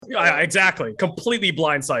Yeah, exactly. Completely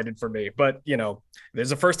blindsided for me. But,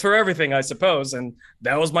 there's a first for everything, I suppose. And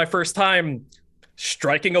that was my first time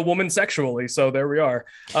striking a woman sexually. So there we are.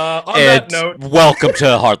 On that note, welcome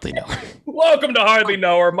to Hardly Know Her. Welcome to Hardly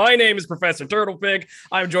Know Her. My name is Professor Turtlepig.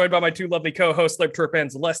 I'm joined by my two lovely co-hosts, Slurp Twerp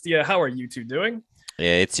and Celestia. How are you two doing?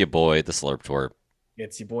 Yeah, it's your boy, the Slurp Twerp.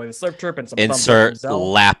 It's your boy, the Slurp Twerp, and some insert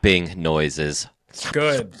lapping noises.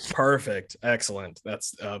 Good, perfect, excellent.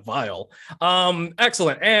 That's vile.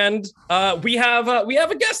 Excellent. And we have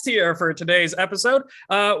a guest here for today's episode.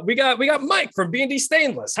 We got Mike from B&D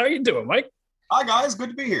Stainless. How are you doing, Mike? Hi guys, good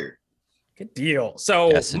to be here. Good deal. So,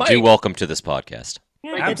 yes, Mike, do welcome to this podcast.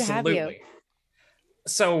 Yeah, good to have you.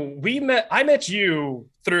 So I met you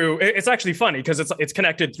through, it's actually funny because it's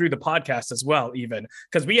connected through the podcast as well, even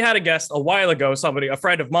because we had a guest a while ago, a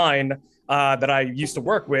friend of mine that I used to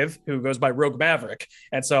work with who goes by Rogue Maverick.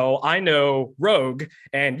 And so I know Rogue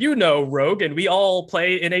and you know Rogue, and we all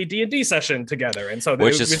play in a D&D session together. And so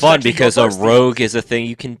which is fun because a rogue is a thing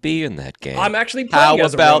you can be in that game. I'm actually playing How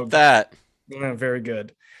as a about rogue. that? Yeah, very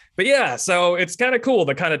good. But yeah, so it's kind of cool,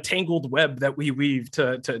 the kind of tangled web that we weave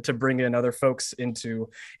to bring in other folks into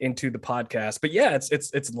the podcast. But yeah,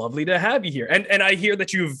 it's lovely to have you here. And I hear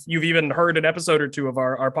that you've even heard an episode or two of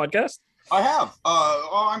our podcast. I have.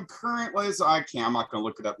 I'm currently, I'm not going to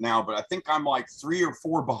look it up now, but I think I'm like 3 or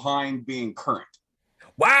 4 behind being current.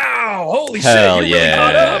 Wow! Holy Hell shit! You're really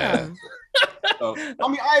caught up. So,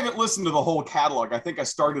 I haven't listened to the whole catalog. I think I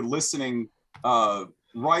started listening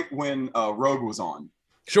right when Rogue was on.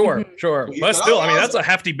 Sure. But still, that's a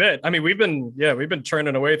hefty bit. We've been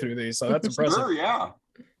churning away through these, so that's impressive. Sure, yeah.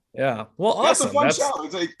 Yeah. Well, awesome. That's a fun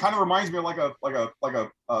show. It kind of reminds me of like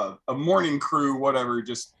a morning crew, whatever.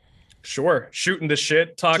 Just shooting the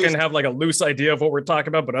shit, talking, have like a loose idea of what we're talking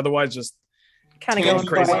about, but otherwise just kind of going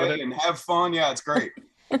crazy with it and have fun. Yeah, it's great.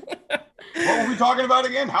 What were we talking about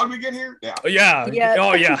again? How did we get here? Yeah.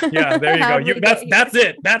 Oh yeah. There you go. That's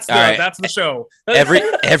it. That's the show.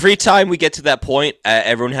 Every time we get to that point,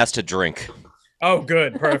 everyone has to drink. Oh,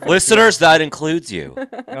 good, perfect. Listeners, that includes you.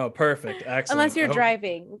 Oh, perfect, excellent. Unless you're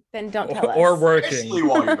driving, then don't tell us. Or working. Especially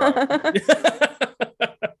while you're driving.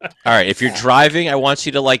 All right, if you're driving, I want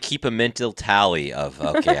you to keep a mental tally of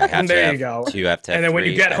okay, I have there to you go. 2, I have to have and then when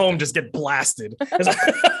 3, you get home, just get blasted.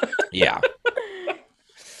 Yeah.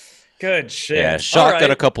 Good shit. Yeah, shotgun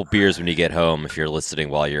a couple beers when you get home if you're listening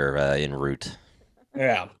while you're en route.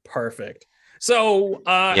 Yeah, perfect. So,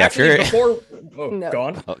 before... No. Go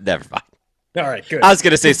on. Oh, never mind. All right, good. I was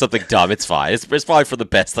going to say something dumb. It's fine. It's probably for the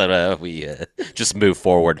best that we just move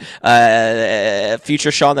forward.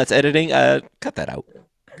 Future Sean that's editing, cut that out.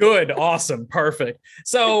 Good, awesome, perfect.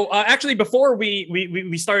 So actually, before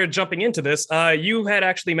we started jumping into this, you had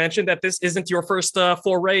actually mentioned that this isn't your first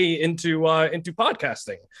foray into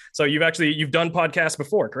podcasting. So you've done podcasts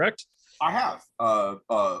before, correct? I have.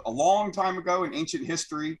 A long time ago in ancient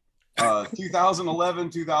history, 2011,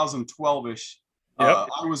 2012-ish,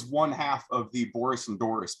 I was one half of the Boris and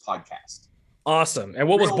Doris podcast. Awesome. And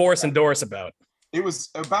what was Boris and Doris about? It was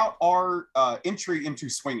about our entry into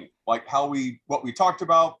swinging, like what we talked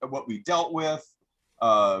about, what we dealt with. We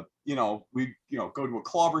go to a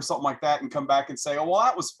club or something like that and come back and say, oh, well,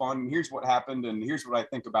 that was fun. And here's what happened. And here's what I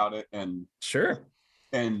think about it. And sure.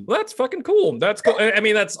 And well, that's fucking cool. That's cool.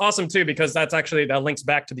 That's awesome too, because that links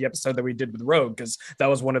back to the episode that we did with Rogue, because that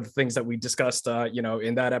was one of the things that we discussed,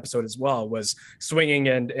 in that episode as well, was swinging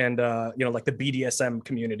and like the BDSM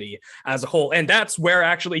community as a whole. And that's where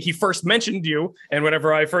actually he first mentioned you. And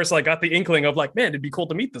whenever I first got the inkling of man, it'd be cool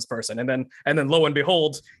to meet this person. And then lo and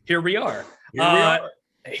behold, here we are.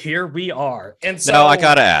 Here we are. And so now I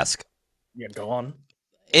gotta ask. Yeah, go on.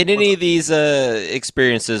 In any of these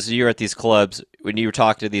experiences, you're at these clubs, when you were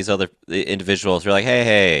talking to these other individuals, you're like,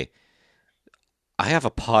 hey, I have a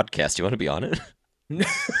podcast. You want to be on it?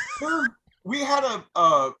 We had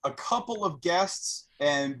a couple of guests,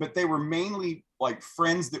 but they were mainly like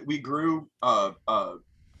friends that we grew.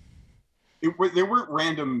 They weren't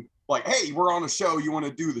random. Like, hey, we're on a show. You want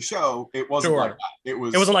to do the show? It wasn't like that. It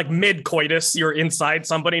wasn't like mid coitus. You're inside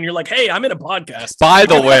somebody and you're like, hey, I'm in a podcast. By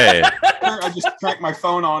the way, I just cracked my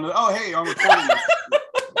phone on. Oh, hey, I'm recording.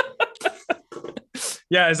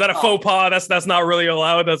 Yeah, is that a faux pas? That's not really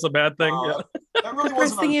allowed. That's a bad thing. That really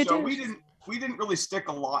wasn't on the show. We didn't really stick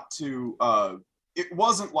a lot to. It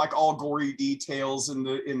wasn't like all gory details in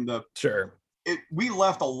the. Sure. We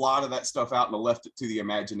left a lot of that stuff out and left it to the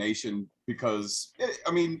imagination because,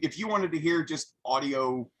 if you wanted to hear just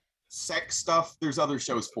audio sex stuff, there's other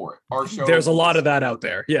shows for it. Our show. There's a lot of that out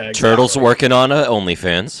there. Yeah. Exactly. Turtle's working on Good.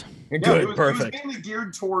 OnlyFans. Perfect. It was mainly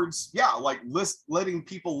geared towards, letting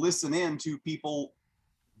people listen in to people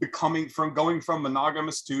going from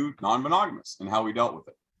monogamous to non-monogamous and how we dealt with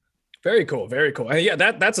it. Very cool. Very cool. And yeah,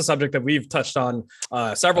 that's a subject that we've touched on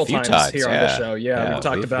several times here on the show. Yeah, we've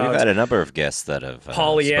talked about. We've had a number of guests that have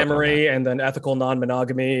polyamory and then ethical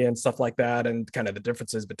non-monogamy and stuff like that, and kind of the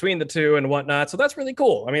differences between the two and whatnot. So that's really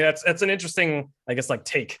cool. I mean, that's an interesting, I guess, like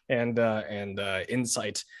take and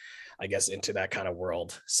insight, I guess, into that kind of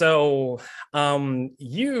world. So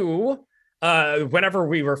you. Whenever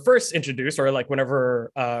we were first introduced, or like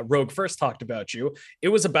whenever Rogue first talked about you, it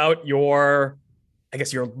was about your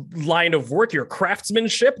line of work, your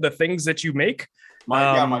craftsmanship, the things that you make.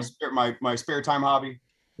 My spare time hobby.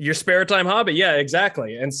 Your spare time hobby, yeah,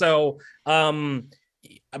 exactly. And so,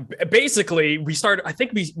 basically, we started. I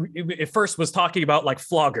think it first was talking about like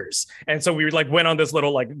floggers, and so we like went on this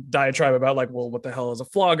little like diatribe about like, well, what the hell is a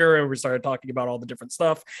flogger? And we started talking about all the different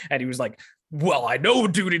stuff. And he was like, well, I know,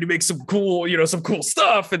 dude, and he makes some cool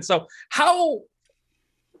stuff. And so, how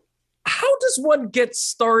does one get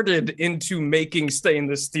started into making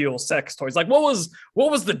stainless steel sex toys? Like, what was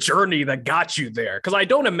the journey that got you there? Because I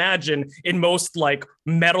don't imagine in most like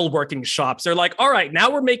metalworking shops, they're like, all right, now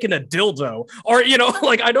we're making a dildo, or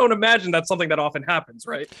like I don't imagine that's something that often happens,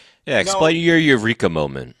 right? Yeah, explain your eureka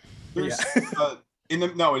moment. There's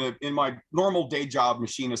in my normal day job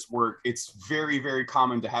machinist work, it's very, very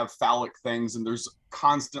common to have phallic things, and there's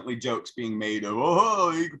constantly jokes being made of,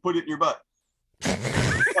 oh, you can put it in your butt.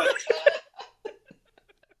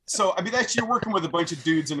 So I mean, you're working with a bunch of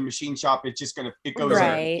dudes in a machine shop. It goes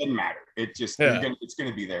there. It doesn't matter. It's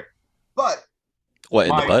gonna be there. But what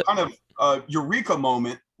in the butt? Kind of eureka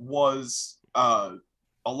moment was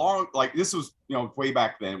this was way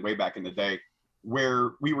back then, way back in the day,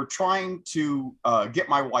 where we were trying to get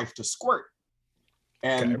my wife to squirt,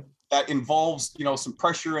 and that involves some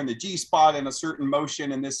pressure in the G spot and a certain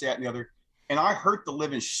motion and this, that, and the other. And I hurt the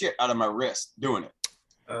living shit out of my wrist doing it.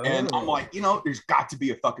 And I'm like, there's got to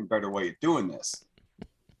be a fucking better way of doing this.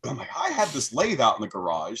 I'm like, I have this lathe out in the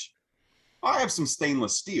garage. I have some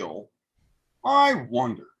stainless steel. I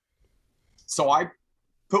wonder. So I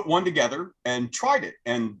put one together and tried it.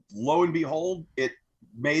 And lo and behold, it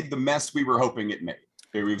made the mess we were hoping it made.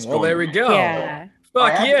 There we go. Yeah.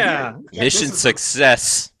 Fuck yeah. Mission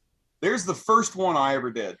success. There's the first one I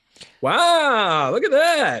ever did. Wow. Look at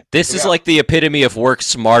that. This is like the epitome of work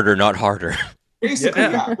smarter, not harder. Basically,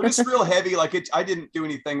 yeah. But it's real heavy. Like I didn't do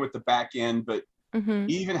anything with the back end, but I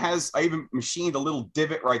even machined a little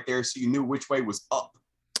divot right there so you knew which way was up.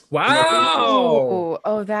 Wow.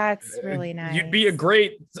 Oh, that's really nice. You'd be a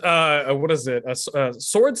great a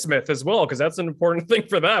swordsmith as well, because that's an important thing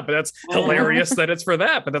for that. But that's hilarious that it's for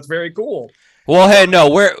that. But that's very cool. Well, hey, no,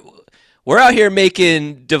 we're out here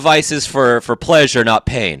making devices for pleasure, not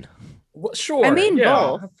pain. Well, sure. I mean,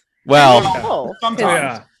 both. Well,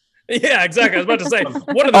 sometimes. Yeah, exactly. I was about to say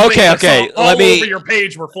one of the things I saw all over your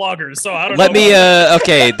page were floggers. So I don't know.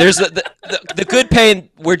 There's the good pain.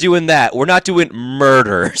 We're doing that. We're not doing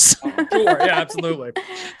murders. Sure. Yeah, absolutely.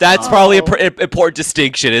 That's probably an important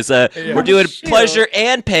distinction. We're doing pleasure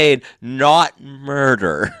and pain, not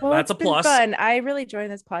murder. Well, that's a plus. Fun. I really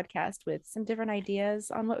joined this podcast with some different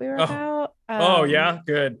ideas on what we were about. Yeah,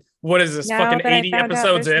 good. What is this? Fucking 80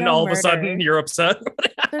 episodes in, all of a sudden you're upset.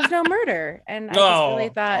 There's no murder, and I just really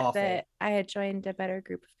thought that I had joined a better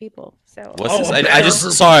group of people. So what's this? I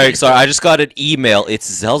just sorry. I just got an email. It's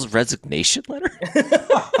Zell's resignation letter.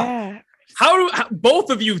 Yeah. How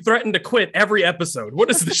both of you threaten to quit every episode?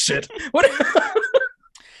 What is this shit? What?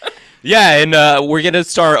 Yeah, and we're gonna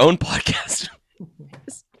start our own podcast.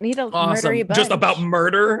 Need a awesome. Murdery bunch. Just about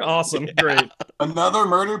murder. Awesome. Yeah. Great. Another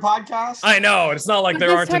murder podcast? I know. It's not like there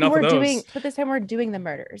aren't enough of those. But this time we're doing the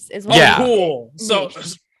murders. Cool. So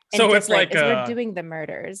it's like we're doing the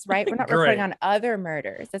murders, right? We're not reporting on other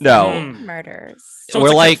murders. It's murders. So we're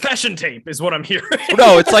like confession tape is what I'm hearing.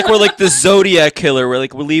 No, it's like we're like the Zodiac killer. We're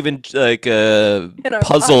leaving like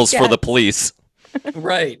puzzles for the police.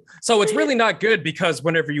 Right. So it's really not good because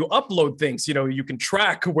whenever you upload things, you can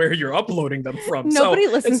track where you're uploading them from. Nobody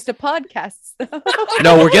listens to podcasts.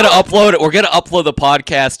 No, we're gonna upload it. We're gonna upload the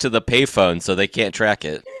podcast to the payphone so they can't track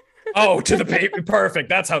it. Oh, to the perfect.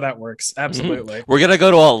 That's how that works. Absolutely. Mm-hmm. We're gonna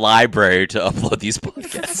go to a library to upload these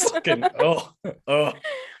podcasts. I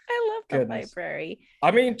love the library.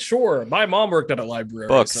 I mean, sure. My mom worked at a library.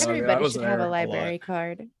 Books. So everybody should have a library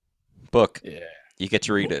card. Book. Yeah. You get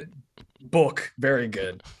to read it. Book. Very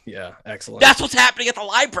good. Yeah. Excellent. That's what's happening at the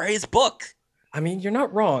library is book. I mean, you're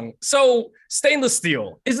not wrong. So stainless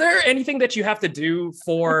steel, is there anything that you have to do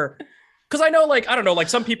for, because I know, I don't know,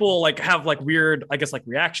 some people have weird, I guess,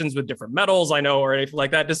 reactions with different metals, I know, or anything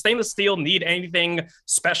like that. Does stainless steel need anything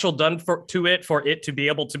special done to it for it to be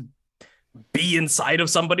able to be inside of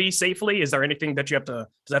somebody safely? Is there anything that does that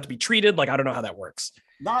have to be treated? Like, I don't know how that works.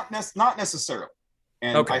 Not necessarily.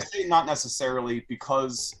 And okay. I say not necessarily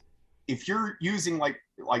because if you're using like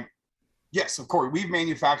yes, of course, we've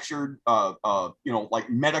manufactured like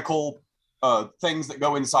medical things that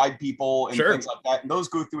go inside people and things like that, and those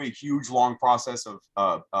go through a huge long process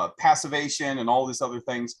of passivation and all this other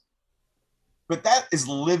things. But that is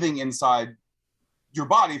living inside your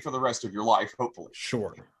body for the rest of your life, hopefully.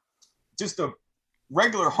 Sure. Just a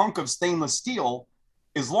regular hunk of stainless steel,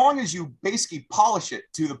 as long as you basically polish it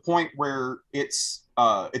to the point where it's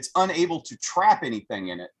unable to trap anything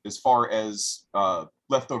in it, as far as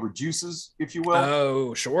leftover juices, if you will.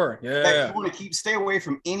 Oh, sure. Yeah. You want to stay away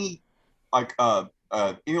from any like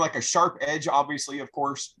a sharp edge, obviously, of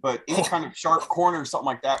course, but any kind of sharp corner or something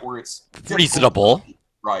like that where it's reasonable.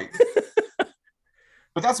 Right.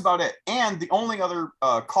 But that's about it. And the only other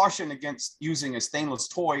caution against using a stainless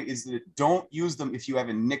toy is that don't use them if you have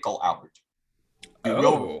a nickel allergy.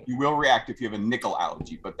 You will react if you have a nickel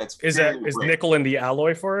allergy, but that's is nickel in the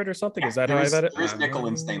alloy for it or something? Yeah, is that how I bet it? There's nickel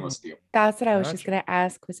in stainless steel. That's what I was just gonna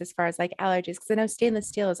ask, was as far as like allergies, because I know stainless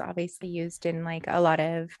steel is obviously used in like a lot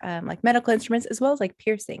of like medical instruments as well as like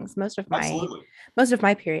piercings. Most of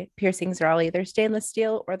my piercings are all either stainless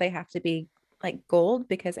steel or they have to be like gold,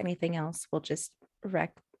 because anything else will just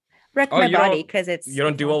wreck my body, because you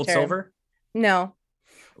don't do old silver. No.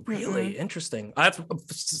 Really interesting.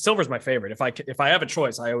 Silver's my favorite. If I have a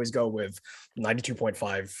choice, I always go with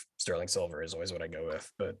 92.5 sterling silver is always what I go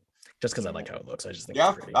with. But just because I like how it looks, I just think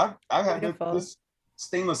it's pretty. I've had this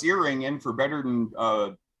stainless earring in for better than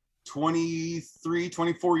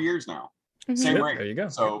 24 years now. Mm-hmm. Same ring. There you go.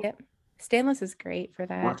 So stainless is great for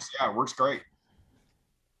that. Works great.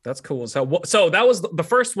 That's cool. So that was the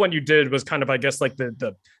first one you did, was kind of, I guess, like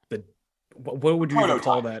the what would you even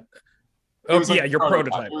call that? Oh, yeah, your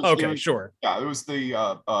prototype. Okay, sure. Yeah, it was the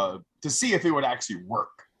to see if it would actually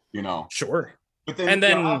work, you know. Sure. But then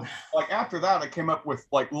like after that, I came up with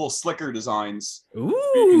like little slicker designs.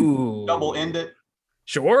 Ooh. Double end it.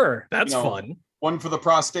 Sure, that's fun. One for the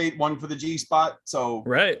prostate, one for the G spot. So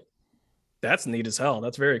right. That's neat as hell.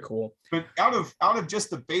 That's very cool. But out of just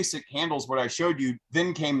the basic handles, what I showed you,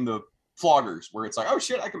 then came the floggers, where it's like, oh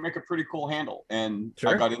shit, I can make a pretty cool handle, and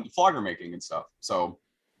I got into flogger making and stuff. So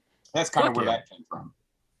that's kind of where that came from.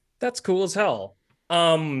 That's cool as hell.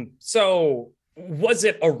 So was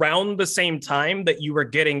it around the same time that you were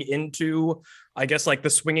getting into, I guess, like the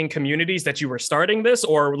swinging communities that you were starting this,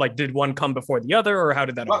 or like did one come before the other, or how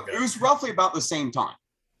did that all go? It was roughly about the same time.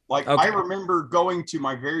 Like I remember going to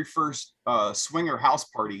my very first swinger house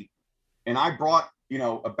party, and I brought,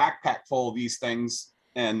 a backpack full of these things,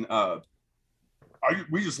 and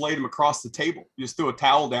we just laid them across the table. Just threw a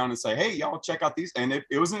towel down and say, "Hey, y'all, check out these." And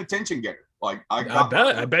it was an attention getter. Like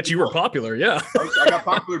I bet you were popular. Yeah, I got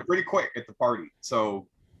popular pretty quick at the party. So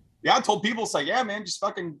yeah, I told people, say, "Yeah, man, just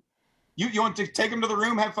fucking you want to take them to the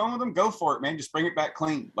room, have fun with them, go for it, man. Just bring it back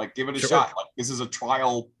clean. Like give it a shot. Like this is a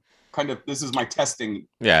trial." This is my testing.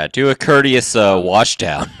 Yeah, do a courteous wash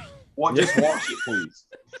down. Just wash it, please.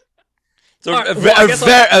 So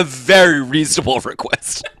a very reasonable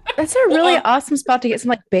request. That's a really awesome spot to get some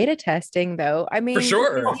like beta testing, though. I mean, for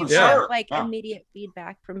sure, immediate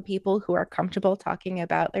feedback from people who are comfortable talking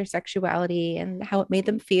about their sexuality and how it made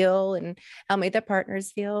them feel and how it made their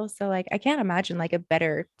partners feel. So, like, I can't imagine like a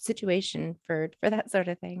better situation for that sort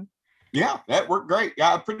of thing. Yeah, that worked great.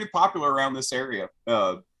 Yeah, pretty popular around this area.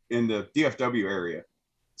 In the DFW area.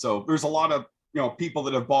 So there's a lot of, people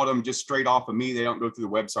that have bought them just straight off of me. They don't go through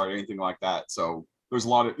the website or anything like that. So there was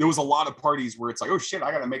a lot of parties where it's like, oh shit,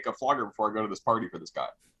 I got to make a flogger before I go to this party for this guy.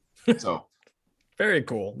 So very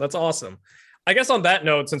cool. That's awesome. I guess on that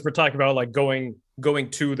note, since we're talking about like going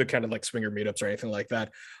to the kind of like swinger meetups or anything like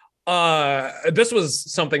that, this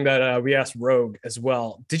was something that we asked Rogue as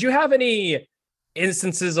well. Did you have any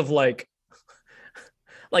instances of like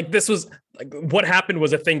this was like what happened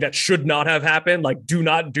was a thing that should not have happened? Like, do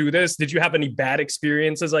not do this. Did you have any bad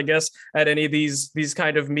experiences, I guess, at any of these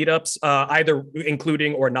kind of meetups, either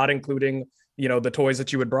including or not including, the toys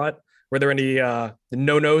that you had brought? Were there any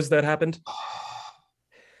no-nos that happened?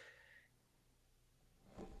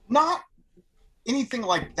 Not anything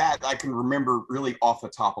like that I can remember really off the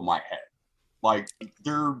top of my head. Like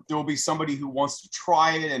there will be somebody who wants to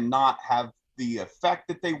try it and not have the effect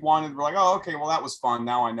that they wanted. We're like, oh, okay, well, that was fun.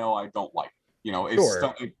 Now I know I don't like it.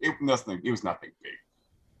 It was nothing big.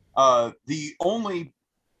 The only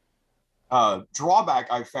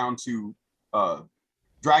drawback I found to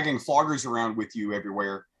dragging floggers around with you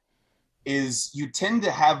everywhere is you tend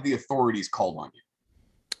to have the authorities called on you.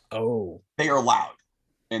 Oh, they are loud,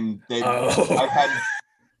 and I've had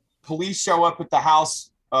police show up at the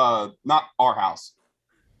house, not our house.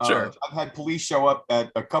 Sure. I've had police show up at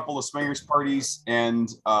a couple of swingers parties, and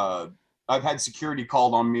I've had security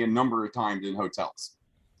called on me a number of times in hotels.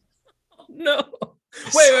 No.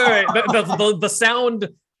 Wait. The sound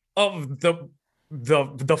of the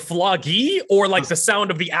floggy, or like the sound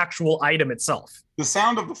of the actual item itself? The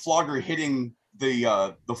sound of the flogger hitting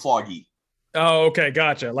the floggy. Oh, okay,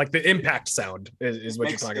 gotcha. Like the impact sound is what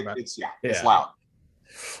you're talking about. It's loud.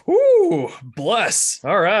 Ooh, bless.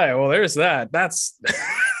 All right. Well, there's that. That's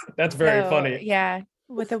very funny. Yeah,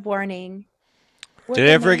 with a warning. Did it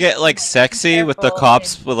ever get like sexy with the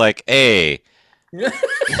cops with like, hey?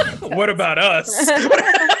 What about us?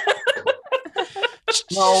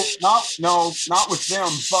 No, not with them.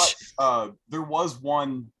 But there was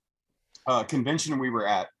one convention we were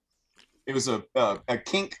at. It was a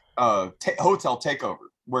kink hotel takeover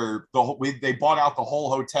where they bought out the whole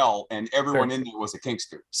hotel and everyone in there was a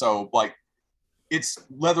kinkster. So like, it's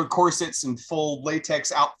leather corsets and full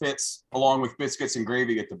latex outfits along with biscuits and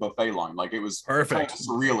gravy at the buffet line. Like, it was perfect, kind of a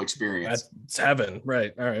surreal experience. That's heaven,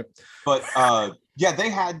 right? All right. But yeah, they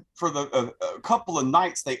had for a couple of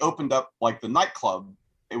nights they opened up like the nightclub,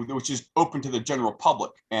 which is open to the general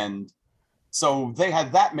public, and so they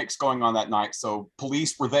had that mix going on that night. So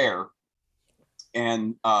police were there,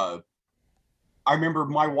 and I remember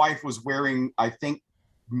my wife was wearing, I think,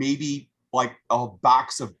 maybe like a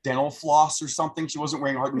box of dental floss or something. She wasn't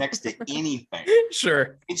wearing her next to anything.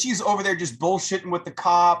 Sure. And she's over there just bullshitting with the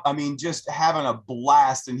cop. I mean, just having a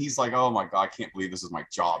blast. And he's like, oh my God, I can't believe this is my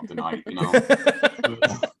job tonight, you know?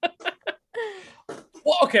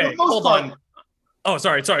 Well, okay, hold on. Oh,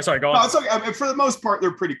 sorry. Go on. No, it's okay. I mean, for the most part,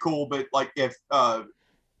 they're pretty cool. But like, if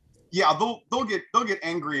yeah, they'll get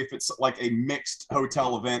angry if it's like a mixed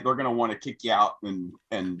hotel event. They're gonna want to kick you out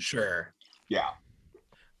and sure. Yeah.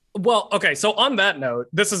 Well, okay. So on that note,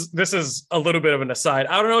 this is a little bit of an aside.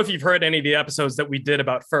 I don't know if you've heard any of the episodes that we did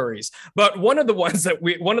about furries, but one of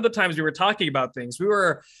the times we were talking about things, we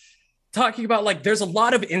were talking about like there's a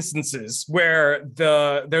lot of instances where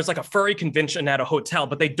there's like a furry convention at a hotel,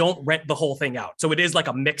 but they don't rent the whole thing out. So it is like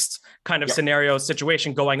a mixed kind of scenario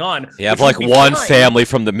situation going on. You have like one family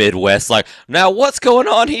from the Midwest, like, now what's going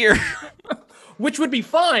on here? Which would be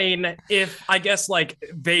fine if, I guess, like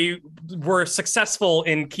they were successful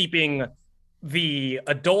in keeping the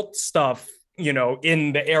adult stuff, you know,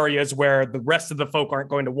 in the areas where the rest of the folk aren't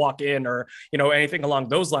going to walk in, or, you know, anything along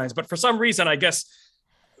those lines. But for some reason, I guess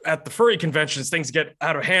at the furry conventions, things get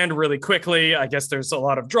out of hand really quickly. I guess there's a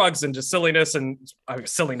lot of drugs and just silliness, and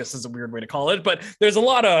silliness is a weird way to call it, but there's a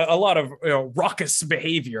lot of you know, raucous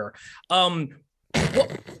behavior. Why?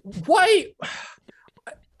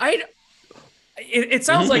 It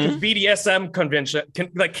sounds like if BDSM convention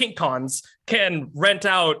like kink cons can rent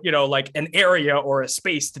out, you know, like an area or a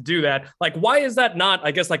space to do that. Like, why is that not, I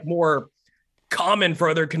guess, like more common for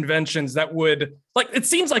other conventions that would, like, it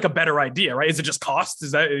seems like a better idea, right? Is it just cost?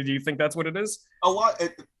 Do you think that's what it is? A lot.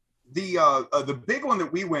 The big one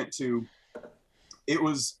that we went to, it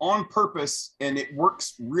was on purpose, and it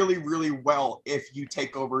works really, really well if you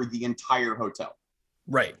take over the entire hotel.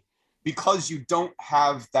 Right. Because you don't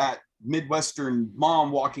have that Midwestern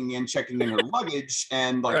mom walking in, checking in her luggage,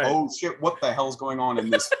 and like, oh shit, what the hell's going on in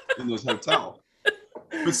this hotel?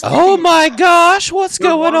 Oh my gosh, what's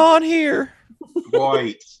going on here?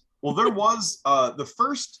 Right. Well, there was the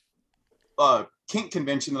first kink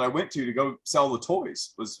convention that I went to go sell the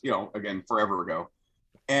toys was, you know, again, forever ago.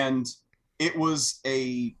 And it was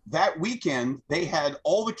that weekend, they had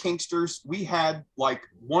all the kinksters. We had like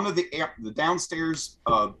one of the downstairs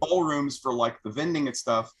ballrooms for like the vending and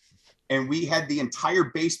stuff. And we had the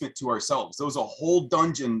entire basement to ourselves. There was a whole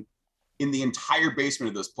dungeon in the entire basement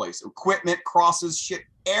of this place. Equipment, crosses, shit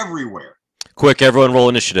everywhere. Quick, everyone roll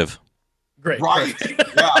initiative. Great. Right.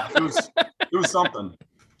 Yeah, it was something.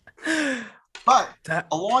 But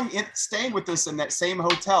staying with us in that same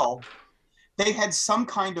hotel, they had some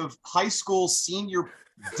kind of high school senior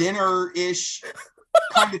dinner-ish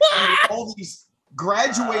kind of thing. All these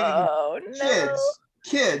graduating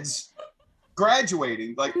kids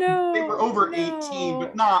graduating, like they were over 18,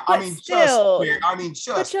 but not. But I mean, still,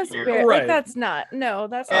 just bare. Right. Like, that's not. No,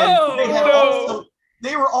 that's. And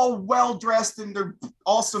they were all well dressed in their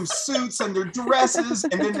awesome suits and their dresses,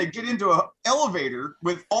 and then they get into an elevator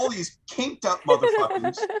with all these kinked up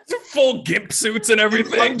motherfuckers, full gimp suits and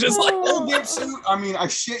everything, like, just like full gimp suit. I mean, I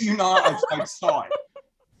shit you not, I saw it,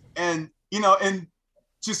 and you know, and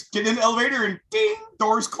just get in the elevator and ding,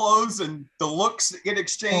 doors close and the looks get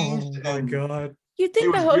exchanged. Oh my God. You'd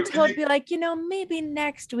think the hotel would be like, maybe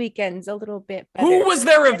next weekend's a little bit better. Who was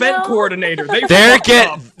their event coordinator?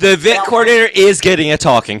 The event coordinator is getting a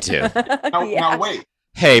talking to. Now wait.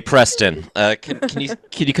 Hey, Preston. Can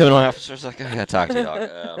you come in my office for a second? I gotta talk to you,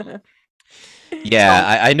 dog.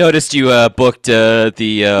 Yeah, I noticed you booked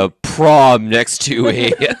the prom next to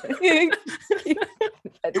a.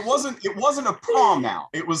 It wasn't a prom. Now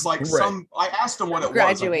it was like I asked him what it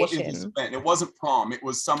was. Like, what is this event? It wasn't prom. It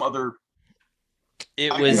was some other.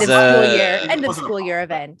 It was end of school year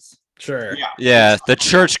event. Sure. Yeah. The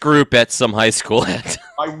church group at some high school.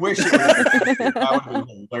 I wish it would that would have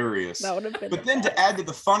been hilarious. That would have been. But then to add to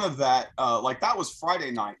the fun of that, that was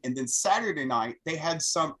Friday night, and then Saturday night they had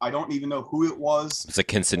some. I don't even know who it was. It's a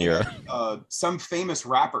quinceanera. Some famous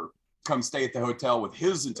rapper come stay at the hotel with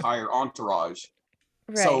his entire entourage.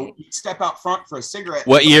 Right. So you step out front for a cigarette.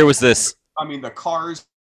 What year was this? I mean, the cars.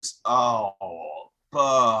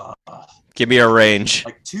 Give me a range.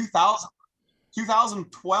 Like 2000,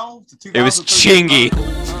 2012 to 2013. It was Chingy.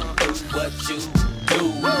 What you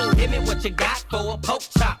do? Give me what you got for a poke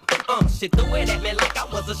chop. She threw it at me like I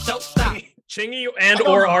was a showstop. Chingy and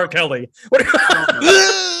or R. Kelly.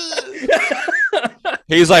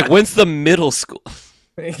 He's like, when's the middle school?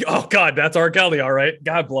 Oh God, that's R. Kelly. All right.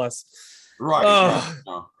 God bless. Right.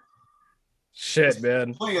 Oh. Shit,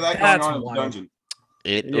 man. Plenty of that going on in the dungeon.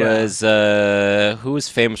 It was who was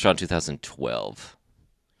famous around 2012?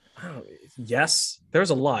 Yes, there's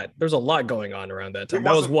a lot. There's a lot going on around that time.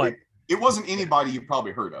 That was what? It wasn't anybody you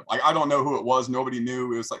probably heard of. Like I don't know who it was. Nobody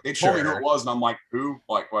knew. It was like they told me who it was, and I'm like, who?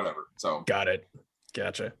 Like whatever. So got it.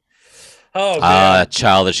 Gotcha. Oh man.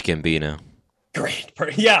 Childish Gambino. Great.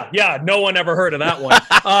 Yeah. No one ever heard of that one.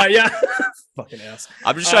 Yeah. Fucking ass.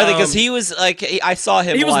 I'm just trying to think because he was like I saw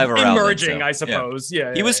him live around. He was emerging, then, I suppose.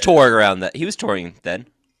 Yeah. He was touring around that. He was touring then.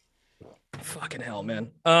 Fucking hell,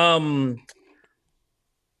 man.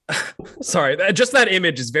 Sorry, just that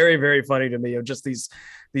image is very, very funny to me of just these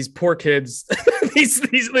poor kids,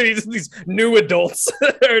 these new adults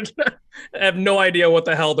have no idea what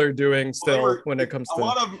the hell they're doing still when it comes to a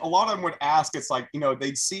lot of them would ask. It's like,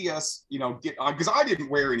 they'd see us, get because I didn't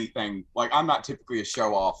wear anything. Like I'm not typically a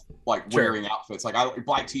show off, like wearing outfits. Like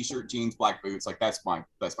black t-shirt, jeans, black boots. Like that's my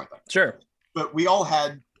thing. Sure. But we all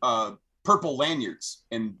had purple lanyards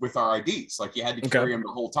and with our IDs. Like you had to carry them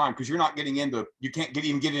the whole time because you can't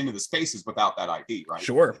even get into the spaces without that ID, right?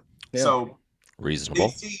 Sure. Yeah. So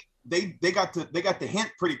reasonable. They got the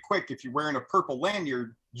hint pretty quick. If you're wearing a purple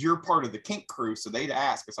lanyard, you're part of the kink crew. So they'd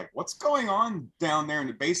ask, it's like, what's going on down there in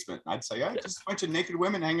the basement? And I'd say, just a bunch of naked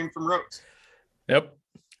women hanging from ropes. Yep.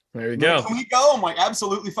 There you go. Can we go? I'm like,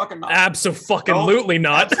 absolutely fucking not. Absolutely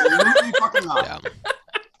not. Absolutely fucking not. Yeah.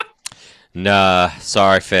 Nah,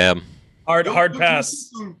 sorry, fam. Hard pass.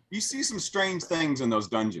 You see some strange things in those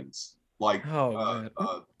dungeons. Like, I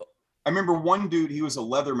remember one dude, he was a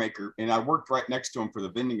leather maker, and I worked right next to him for the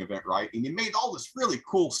vending event, right? And he made all this really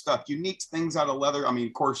cool stuff, unique things out of leather. I mean,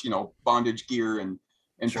 of course, bondage gear and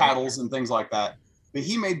paddles and things like that. But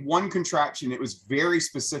he made one contraption. It was very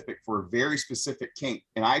specific for a very specific kink.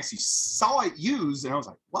 And I actually saw it used, and I was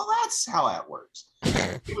like, well, that's how that works.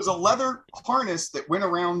 It was a leather harness that went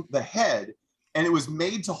around the head, and it was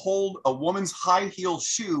made to hold a woman's high heel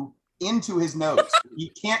shoe into his nose. You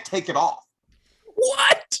can't take it off.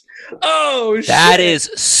 What? Oh, shit. That is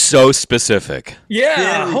so specific.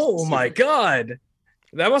 Yeah. Oh my God.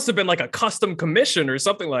 That must have been like a custom commission or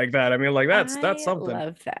something like that. I mean, like that's something. I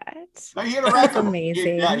love that. No, he had a rack of them.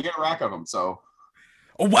 Amazing. Yeah, he had a rack of them. So.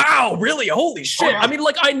 Oh, wow, really? Holy shit. Oh, yeah. I mean,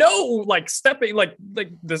 like, I know like stepping, like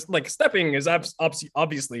this, like stepping is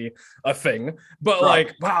obviously a thing, but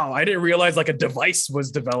like, wow, I didn't realize like a device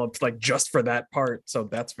was developed like just for that part. So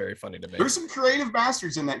that's very funny to me. There's some creative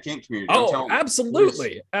bastards in that kink community. Oh,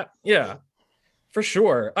 absolutely. Yeah, for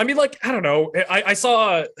sure. I mean, like, I don't know. I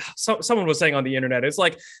saw someone was saying on the internet, it's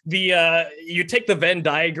like you take the Venn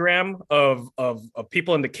diagram of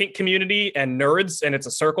people in the kink community and nerds, and it's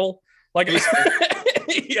a circle. Like,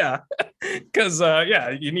 yeah, because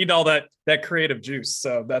you need all that creative juice.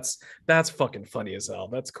 So that's fucking funny as hell.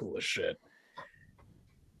 That's cool as shit.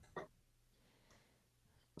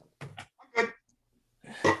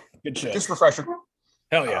 Good shit. Just refreshing.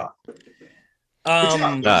 Hell yeah.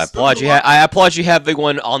 I applaud you having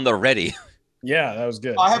one on the ready. Yeah, that was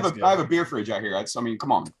good. I have a beer fridge out here. I mean,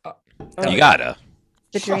 come on. You gotta.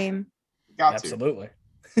 The dream. Got Absolutely.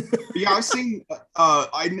 Yeah, I've seen.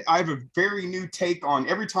 I have a very new take on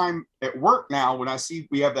every time at work now when I see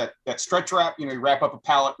we have that stretch wrap. You wrap up a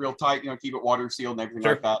pallet real tight. Keep it water sealed and everything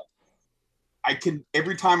like that.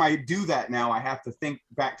 Every time I do that now, I have to think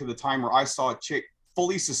back to the time where I saw a chick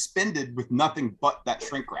fully suspended with nothing but that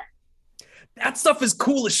shrink wrap. that stuff is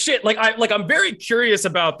cool as shit. I'm very curious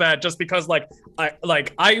about that, just because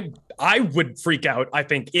I would freak out, I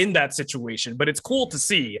think, in that situation, but it's cool to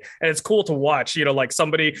see and it's cool to watch, like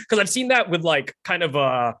somebody, because I've seen that with kind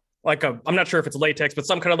of I'm not sure if it's latex, but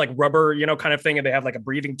some kind of rubber, kind of thing. And they have a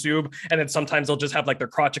breathing tube. And then sometimes they'll just have their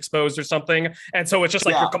crotch exposed or something. And so it's just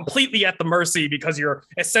you're completely at the mercy because you're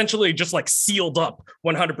essentially just sealed up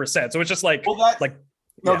 100%. So it's just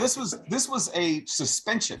this was a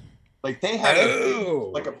suspension. They had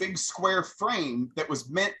a big square frame that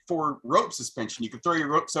was meant for rope suspension. You could throw your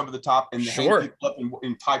ropes over the top and hang people up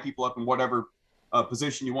and tie people up in whatever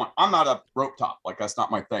position you want. I'm not a rope top. That's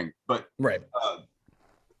not my thing. But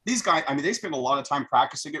these guys, they spend a lot of time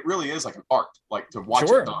practicing. It really is an art, to watch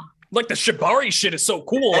it done. The Shibari shit is so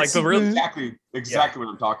cool. That's exactly what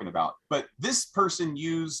I'm talking about. But this person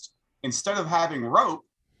used, instead of having rope,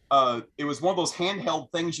 it was one of those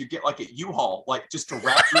handheld things you get at U-Haul, just to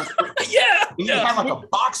wrap real quick. And he had a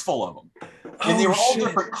box full of them. And they were all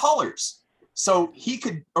different colors. So he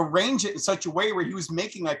could arrange it in such a way where he was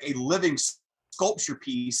making a living sculpture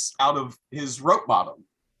piece out of his rope bottom.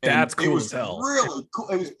 And that's cool. It was as hell. Really cool.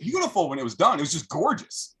 It was beautiful when it was done. It was just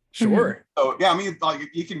gorgeous. Sure. So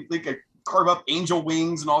you can carve up angel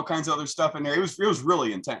wings and all kinds of other stuff in there. It was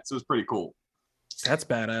really intense. It was pretty cool. That's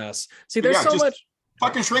badass. See, there's so much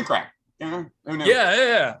fucking shrink wrap. Who knows?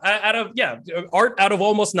 Yeah. Art out of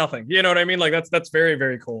almost nothing. You know what I mean? That's very,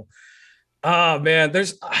 very cool. Man,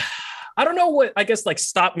 there's I don't know what I guess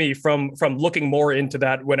stopped me from looking more into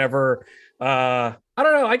that whenever I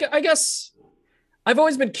don't know. I guess I've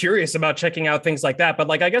always been curious about checking out things like that, but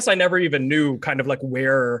I guess I never even knew kind of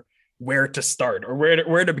where to start or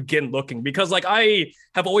where to begin looking, because I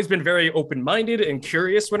have always been very open-minded and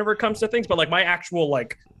curious whenever it comes to things, but my actual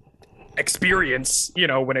experience,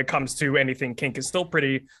 when it comes to anything kink is still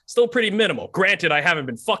pretty minimal. Granted, I haven't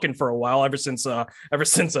been fucking for a while ever since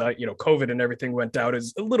COVID and everything went out.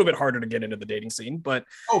 Is a little bit harder to get into the dating scene, but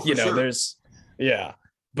there's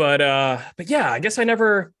but yeah, I guess I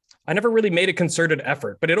never really made a concerted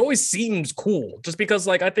effort, but it always seems cool just because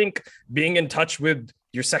I think being in touch with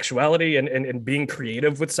your sexuality and being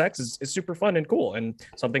creative with sex is super fun and cool and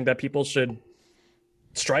something that people should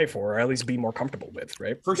strive for, or at least be more comfortable with,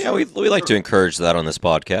 right? For sure. We like to encourage that on this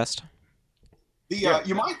podcast.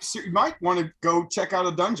 You might want to go check out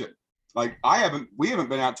a dungeon. We haven't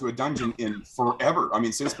been out to a dungeon in forever.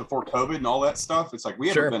 Since before COVID and all that stuff, it's we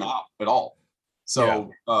haven't been out at all.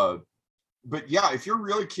 So but yeah, if you're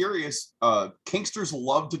really curious, kinksters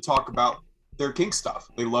love to talk about their kink stuff.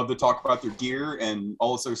 They love to talk about their gear and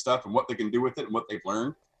all this other stuff and what they can do with it and what they've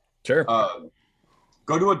learned. Sure.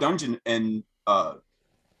 Go to a dungeon and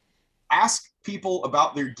ask people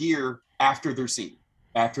about their gear after they're seen.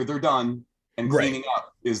 After they're done and cleaning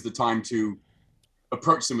up is the time to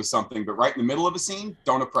approach them with something. But right in the middle of a scene,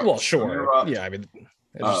 don't approach. Well, sure. It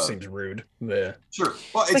just seems rude. Yeah. Sure.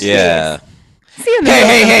 Well, it's Hey.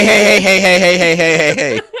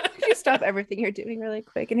 Could you stop everything you're doing really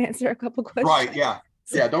quick and answer a couple questions? Right, yeah.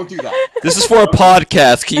 Yeah, don't do that. This is for a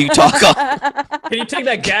podcast. Can you talk Can you take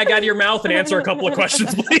that gag out of your mouth and answer a couple of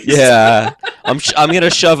questions, please? Yeah. I'm going to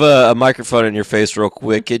shove a microphone in your face real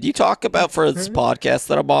quick. Can you talk about for this podcast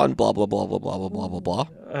that I'm on? Blah, blah, blah, blah, blah, blah, blah, blah, blah.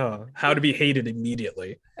 How to be hated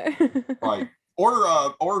immediately. Right.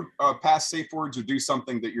 Or pass safe words or do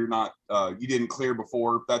something that you're not, you didn't clear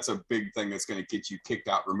before. That's a big thing that's going to get you kicked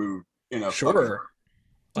out, removed. Sure.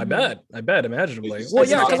 I bet, imaginably. Well,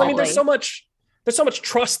 yeah, because there's so much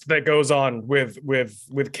trust that goes on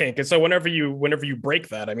with kink, and so whenever you break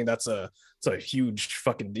that, it's a huge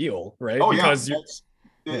fucking deal, right? Oh, because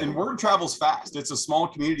and word travels fast. It's a small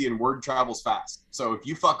community, and word travels fast. So if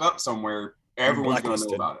you fuck up somewhere, everyone's going to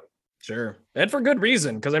know about it. Sure, and for good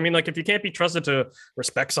reason, because if you can't be trusted to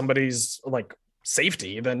respect somebody's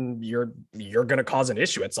safety, then you're going to cause an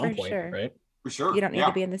issue at some point, right? For sure, you don't need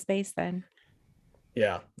to be in the space then.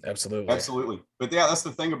 Yeah, absolutely. But yeah, that's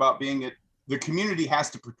the thing about being it. The community has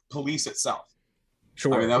to police itself.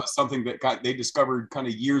 Sure. That was something that they discovered kind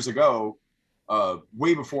of years ago,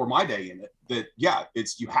 way before my day in it. That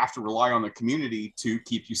you have to rely on the community to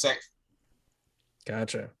keep you safe.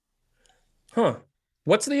 Gotcha. Huh.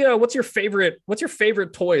 What's your favorite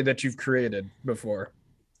toy that you've created before?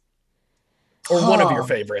 Or one of your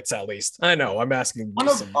favorites, at least. I know, I'm asking. One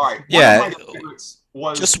of my favorites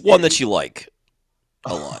was just one that you like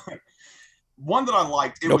a lot. One that I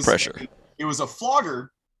liked. No pressure. It was a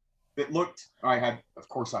flogger that looked. I have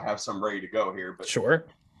some ready to go here, but sure.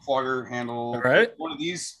 Flogger handle. All right. One of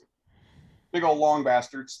these big old long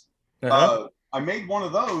bastards. Uh-huh. I made one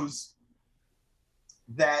of those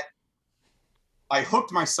that I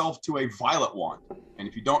hooked myself to a violet wand. And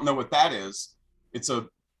if you don't know what that is, it's a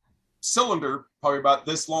cylinder probably about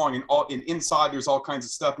this long, and inside there's all kinds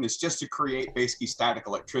of stuff, and it's just to create basically static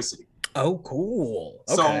electricity. Oh, cool.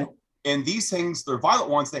 Okay. So, and these things, they're violet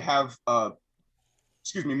ones. They have,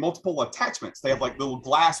 multiple attachments. They have like little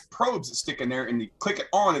glass probes that stick in there, and you click it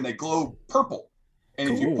on, and they glow purple. And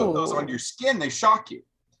if you put those on your skin, they shock you.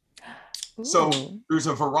 Ooh. So there's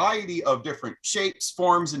a variety of different shapes,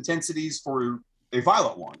 forms, intensities for a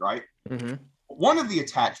violet wand, right? Mm-hmm. One of the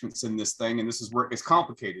attachments in this thing, and this is where it gets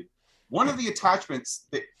complicated, one of the attachments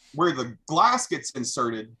that where the glass gets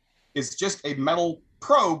inserted is just a metal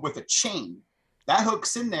probe with a chain. That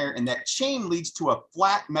hooks in there, and that chain leads to a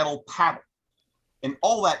flat metal paddle. And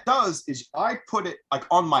all that does is I put it like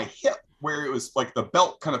on my hip, where it was like the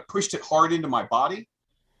belt kind of pushed it hard into my body.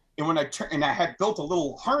 And when I had built a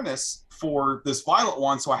little harness for this violet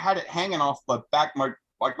wand, so I had it hanging off the back, my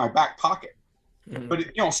back pocket. Mm-hmm. But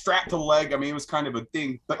it, strapped to the leg. I mean, it was kind of a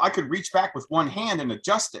thing, but I could reach back with one hand and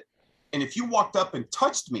adjust it. And if you walked up and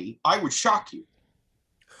touched me, I would shock you,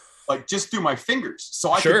 like just through my fingers.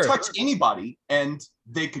 So I could touch anybody and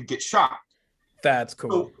they could get shocked. That's cool.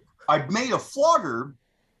 So I made a flogger,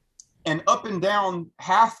 and up and down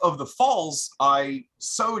half of the falls, I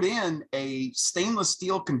sewed in a stainless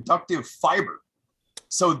steel conductive fiber.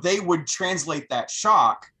 So they would translate that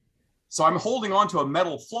shock. So I'm holding onto a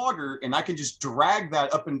metal flogger, and I can just drag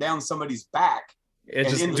that up and down somebody's back.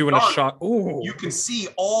 It's just doing a shock. Ooh. You can see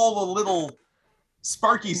all the little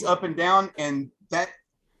sparkies up and down, and that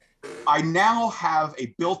I now have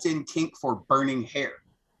a built-in kink for burning hair.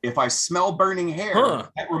 If I smell burning hair,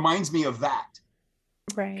 that reminds me of that.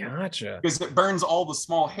 Right. Gotcha. Because it burns all the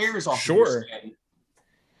small hairs off of your skin.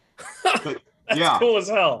 But, That's cool as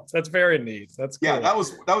hell. That's very neat. That's cool. Yeah, that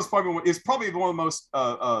was probably it's probably one of the most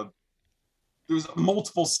there's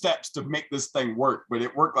multiple steps to make this thing work, but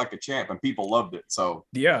it worked like a champ and people loved it. So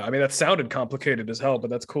yeah, I mean, that sounded complicated as hell, but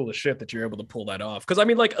that's cool as shit that you're able to pull that off. Because I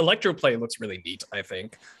mean, like, electroplay looks really neat, I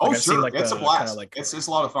think. Like, sure, it's a blast. It's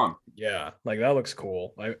a lot of fun. Yeah, like that looks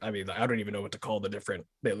cool. I mean, I don't even know what to call the different.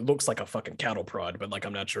 It looks like a fucking cattle prod, but like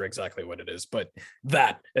I'm not sure exactly what it is. But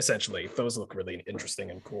that essentially, those look really interesting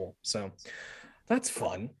and cool. So that's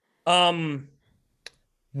fun.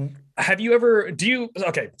 Have you ever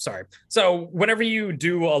so whenever you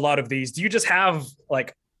do a lot of these, do you just have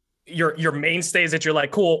like your mainstays that you're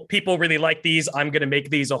like, cool, people really like these, I'm gonna make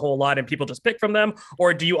these a whole lot, and people just pick from them?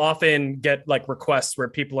 Or do you often get like requests where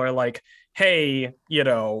people are like, hey,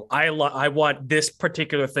 I want this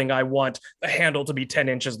particular thing, I want the handle to be 10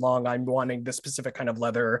 inches long, I'm wanting this specific kind of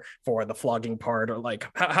leather for the flogging part? Or like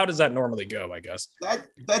how does that normally go, I guess?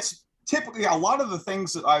 That's typically a lot of the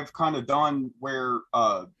things that I've kind of done where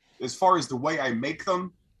as far as the way I make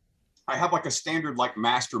them, I have like a standard like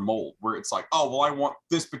master mold where it's like, oh, well, I want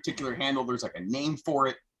this particular handle, there's like a name for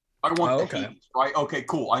it, I want the Hades, right? Okay,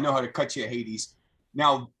 cool, I know how to cut you a Hades.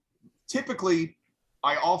 Now typically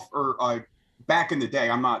I offer back in the day,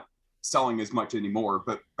 I'm not selling as much anymore,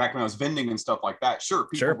 but back when I was vending and stuff like that,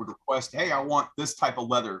 people would request, hey, I want this type of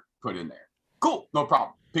leather put in there. Cool, no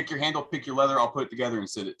problem, pick your handle, pick your leather, I'll put it together and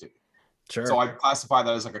send it to you. Sure. So I classify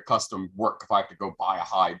that as like a custom work if I have to go buy a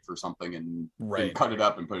hide for something and cut it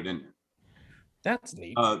up and put it in there. That's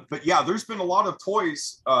neat. But yeah, there's been a lot of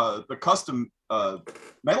toys, the custom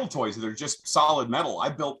metal toys that are just solid metal. I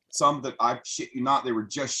built some that, I shit you not, they were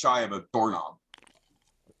just shy of a doorknob.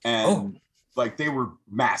 And like they were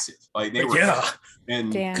massive. Like they were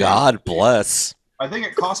and God bless. I think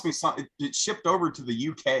it cost me something. It shipped over to the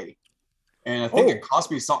UK. And I think it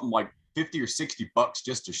cost me something like $50 or $60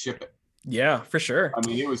 just to ship it. Yeah, for sure. I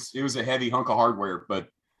mean, it was a heavy hunk of hardware, but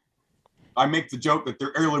I make the joke that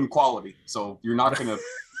they're heirloom quality, so you're not gonna,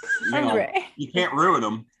 you can't ruin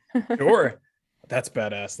them. Sure, that's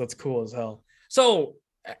badass. That's cool as hell. So,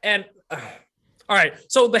 and all right,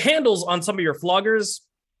 so the handles on some of your floggers,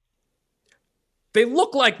 they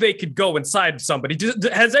look like they could go inside somebody.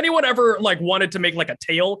 Has anyone ever like wanted to make like a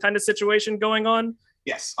tail kind of situation going on?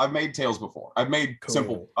 Yes, I've made tails before. I've made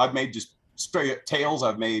I've made just straight up tails.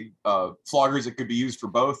 I've made floggers that could be used for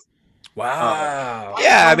both. Wow.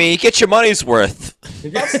 Yeah, I mean, you get your money's worth.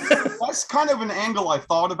 That's kind of an angle I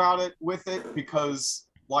thought about it with it, because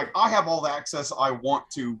like I have all the access I want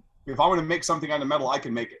to. If I want to make something out of metal, I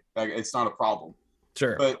can make it. It's not a problem.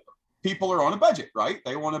 Sure. But people are on a budget, right?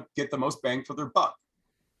 They want to get the most bang for their buck.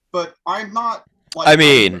 But I'm not like, I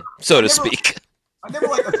mean, so to speak. I never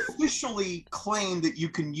like officially claimed that you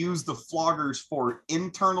can use the floggers for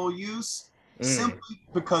internal use, simply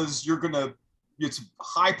because it's a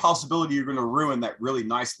high possibility you're gonna ruin that really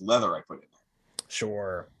nice leather I put in there.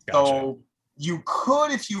 Sure. Gotcha. So You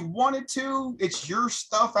could if you wanted to. It's your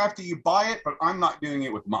stuff after you buy it, but I'm not doing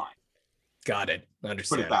it with mine. Got it. I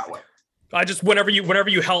understand. Put it that way. I just whenever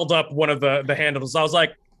you held up one of the handles, I was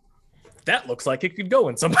like, that looks like it could go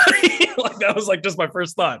in somebody. Like that was like just my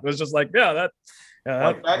first thought. It was just like, yeah,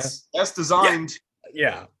 that's designed.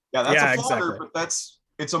 Yeah. Yeah, that's a fodder, exactly. but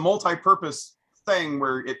it's a multi-purpose thing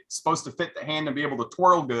where it's supposed to fit the hand and be able to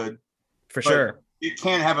twirl good. For sure. It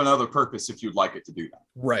can have another purpose if you'd like it to do that.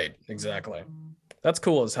 Right, exactly. That's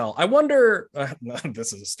cool as hell. I wonder,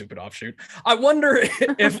 this is a stupid offshoot. I wonder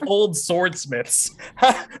if old swordsmiths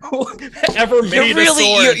ever made a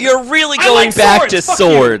sword. You're really going back to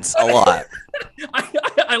swords a lot.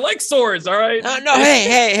 I like swords, all right? No,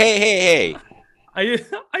 hey. I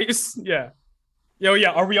used, yeah.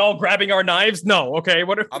 Yeah, are we all grabbing our knives? No, okay.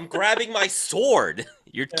 I'm grabbing my sword.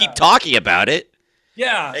 You keep talking about it.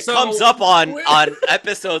 Yeah. It comes up on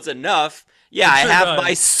episodes enough. Yeah, I have does.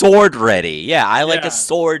 my sword ready. Yeah, I like a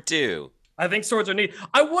sword too. I think swords are neat.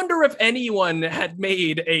 I wonder if anyone had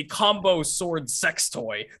made a combo sword sex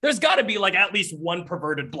toy. There's got to be like at least one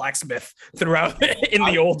perverted blacksmith throughout in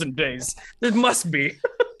the olden days. There must be.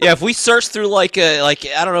 Yeah, if we search through like I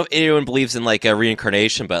don't know if anyone believes in like a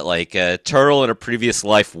reincarnation, but like Turtle in a previous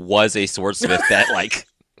life was a swordsmith that like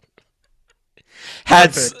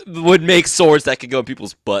would make swords that could go in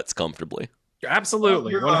people's butts comfortably.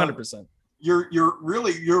 Absolutely, 100%. Your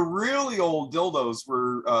really old dildos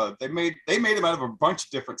were they made them out of a bunch of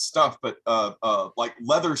different stuff, but like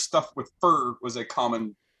leather stuffed with fur was a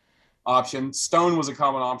common option. Stone was a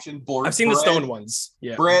common option. I've seen the stone ones.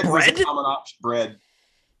 Yeah, bread was a common option. Bread.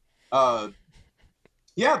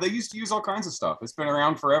 Yeah, they used to use all kinds of stuff. It's been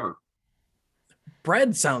around forever.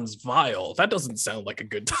 Bread sounds vile. That doesn't sound like a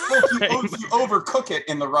good time. Well, if you overcook it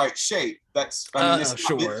in the right shape, it's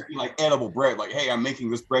sure. Like edible bread. Like, hey, I'm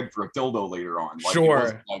making this bread for a dildo later on. Like,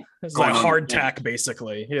 sure. It's like hardtack,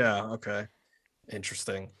 basically. Yeah, okay.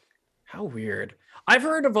 Interesting. How weird. I've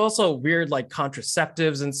heard of also weird like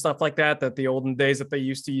contraceptives and stuff like that the olden days that they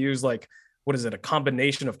used to use, like, what is it, a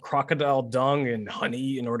combination of crocodile dung and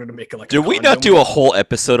honey in order to make it like. Did we not do a whole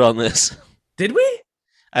episode on this? Did we?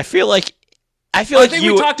 I think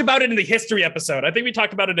we talked about it in the history episode.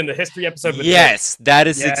 Yes, that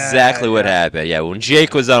is exactly what happened. Yeah, when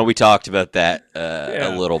Jake was on, we talked about that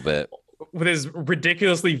a little bit. With his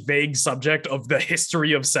ridiculously vague subject of the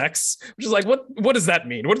history of sex, which is like, what does that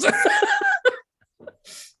mean? What is that?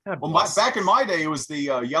 Well, back in my day, it was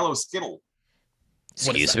the yellow Skittle.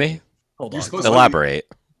 Excuse me? Hold on. Elaborate.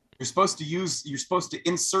 You're supposed to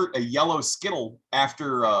insert a yellow Skittle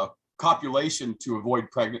after copulation to avoid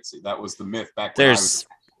pregnancy. That was the myth back then.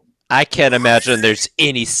 I can't imagine there's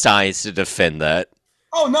any science to defend that.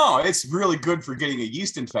 Oh no, it's really good for getting a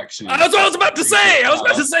yeast infection. That's what I was about to say.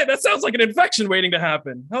 That sounds like an infection waiting to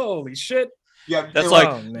happen. Holy shit. Yeah, that's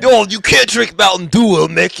like, no, you can't drink Mountain Dew, it'll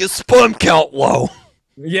make your sperm count low.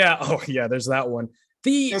 Yeah, oh yeah, there's that one.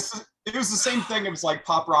 It was the same thing. It was like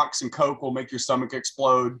Pop Rocks and Coke will make your stomach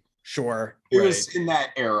explode. Sure. It was in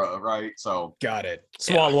that era, right? So got it.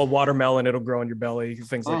 Swallow a watermelon, it'll grow in your belly,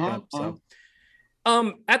 things like that.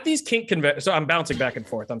 So at these kink conventions, so I'm bouncing back and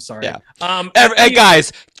forth. I'm sorry. Yeah. Hey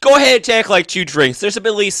guys, go ahead and take like 2 drinks. There's at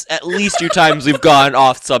least 2 times we've gone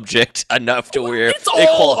off subject enough to where it's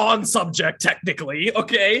all on subject technically.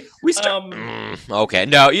 Okay. Okay.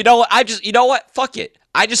 No, you know what? Fuck it.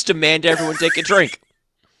 I just demand everyone take a drink.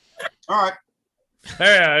 All right.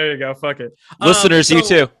 Yeah, there you go. Fuck it. Listeners, you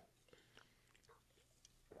too.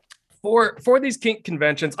 For these kink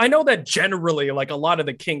conventions, I know that generally, like, a lot of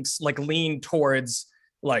the kinks like lean towards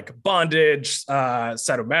like bondage,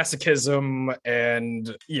 sadomasochism,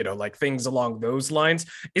 and like things along those lines.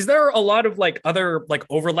 Is there a lot of like other like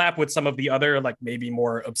overlap with some of the other like maybe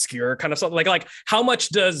more obscure kind of stuff? Like how much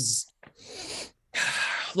does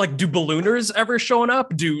like do ballooners ever showing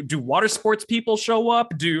up? Do water sports people show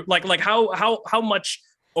up? Do like how much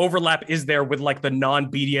overlap is there with like the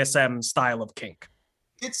non-BDSM style of kink?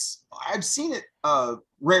 I've seen it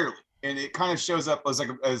rarely, and it kind of shows up as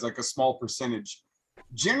like a small percentage.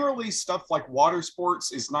 Generally, stuff like water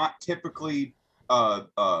sports is not typically. It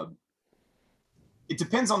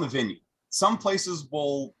depends on the venue. Some places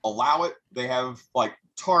will allow it. They have like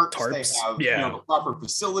tarps. They have the proper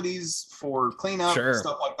facilities for cleanup,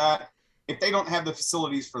 stuff like that. If they don't have the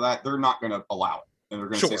facilities for that, they're not going to allow it, and they're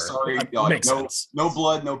going to say sorry. Like, no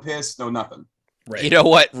blood, no piss, no nothing. Right. You know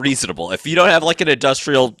what? Reasonable. If you don't have like an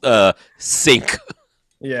industrial sink.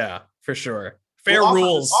 Yeah, for sure. Fair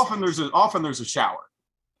rules. Often there's a shower.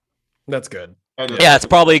 That's good. Yeah, it's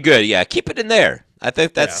probably good. Yeah, keep it in there. I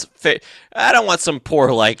think that's fair. I don't want some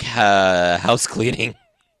poor like house cleaning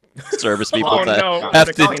service people Oh that no! have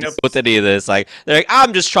The to cleanup- deal with any of this. Like they're like,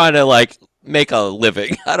 I'm just trying to like make a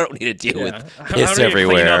living. I don't need to deal Yeah. with I don't piss need to clean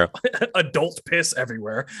everywhere. up adult piss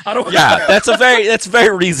everywhere. I don't. Yeah, that's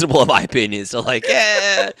very reasonable in my opinion. So like,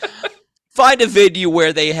 yeah, find a venue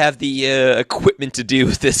where they have the equipment to do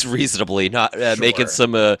this reasonably, not making Sure.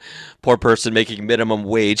 some poor person making minimum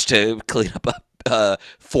wage to clean up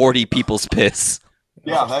 40 people's piss.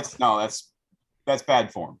 Yeah, that's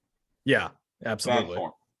bad form. Yeah, Bad absolutely.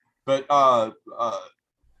 form. But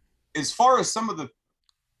as far as some of the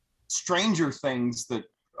stranger things that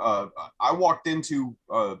I walked into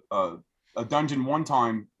a dungeon one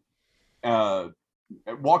time,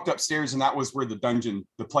 walked upstairs, and that was where the dungeon,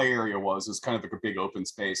 the play area was. It was kind of like a big open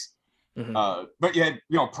space. Mhm. But you had,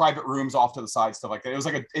 private rooms off to the side, stuff like that. It was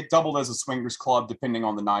like it doubled as a swingers club depending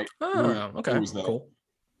on the night. Oh, okay, was there. cool.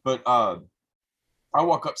 But I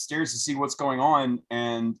walk upstairs to see what's going on,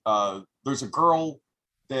 and there's a girl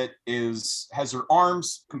that has her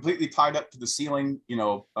arms completely tied up to the ceiling,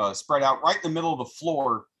 spread out right in the middle of the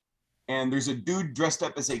floor, and there's a dude dressed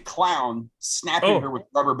up as a clown snapping her with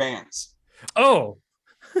rubber bands. Oh,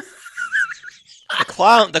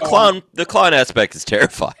 The clown aspect is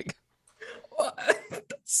terrifying.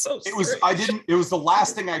 that's so. It was strange. it was the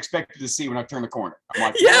last thing I expected to see when I turned the corner. I'm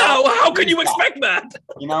like, Yeah, "Well, well, how could you here's that." expect that?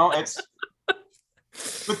 It's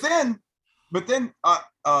but then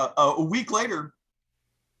a week later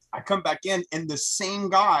I come back in, and the same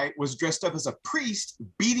guy was dressed up as a priest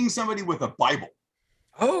beating somebody with a Bible.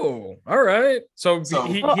 Oh, all right. So, So-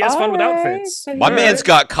 he has fun with outfits. My man's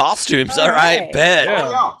got costumes. All right, Alright. bet. Yeah.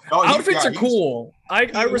 Oh, yeah. Oh, Outfits are he's- cool. I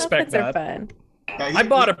respect Outfits are that. fun. yeah, I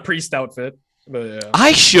bought a priest outfit, but yeah.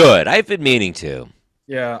 I should. I've been meaning to.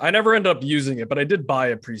 Yeah, I never ended up using it, but I did buy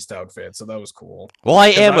a priest outfit, so that was cool. Well, I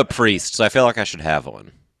am I- a priest, so I feel like I should have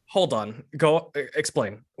one. Hold on,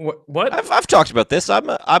 explain. What? I've talked about this. I'm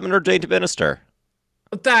an ordained minister.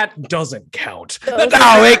 That doesn't count. Those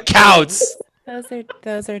No, it counts.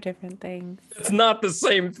 Those are different things. It's not the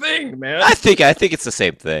same thing, man. I think it's the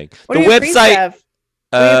same thing. What The are you a priest website. of?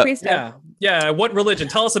 What are you a Uh, priest of? Yeah, yeah. What religion?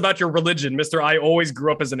 Tell us about your religion, Mister. I always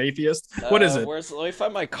grew up as an atheist. What is it? Let me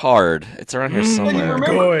find my card. It's around here Mm. Then you somewhere.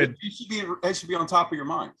 remember, Good. it should be on top of your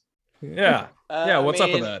mind. Yeah, yeah. What's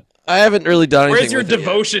up with that? I haven't really done anything. Where's your with it yet.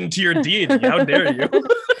 devotion to your deity? How dare you?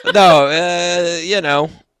 No,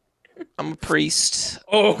 I'm a priest.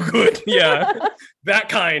 Oh, good. Yeah, that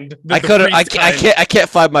kind. I can't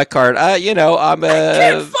find my card. I'm I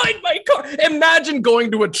can't find my car. Imagine going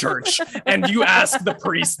to a church and you ask the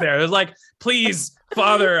priest there. It's like, please,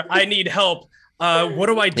 Father, I need help. What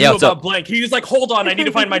do I do Yeah, what's about up? blank? He's like, hold on, I need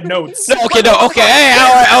to find my notes. No, okay. Hey,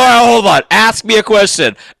 all right, hold on. Ask me a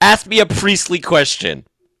question. Ask me a priestly question,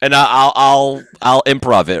 and I'll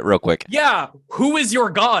improv it real quick. Yeah, who is your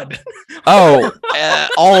god? Oh,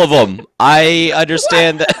 all of them. I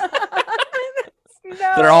understand that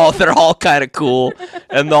No. they're all kind of cool,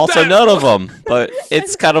 and also none of them. But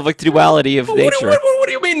it's kind of like the duality of nature. What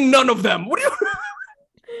do you mean none of them? What do you?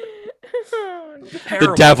 The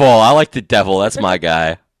Terrible. devil. I like the devil. That's my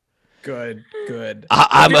guy. Good.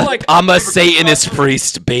 I'm feel like- a Satanist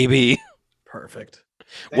priest, baby. Perfect.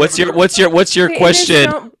 What's your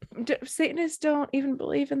question? Satanists don't even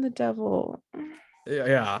believe in the devil.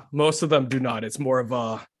 Yeah, most of them do not. It's more of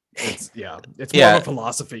a. It's more Yeah. of a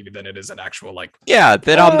philosophy than it is an actual like. Yeah,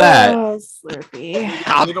 then I'm that. Oh, Slurpee.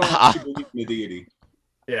 They don't actually believe in the deity.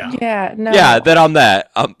 Yeah, Yeah, no. Yeah, then I'm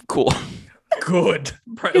that. I'm cool. good.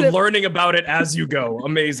 Learning about it as you go.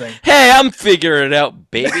 Amazing. Hey, I'm figuring it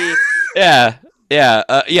out, baby. yeah.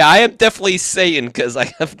 I am definitely Satan because I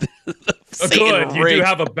have the Satan Good. You ring. do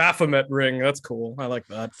have a Baphomet ring. That's cool. I like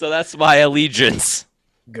that. So that's my allegiance.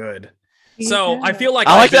 Good. You So do. I feel like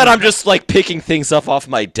I like I've been- that I'm just like picking things up off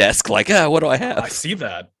my desk. Like, what do I I have? see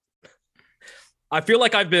that. I feel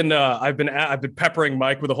like I've been peppering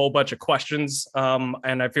Mike with a whole bunch of questions,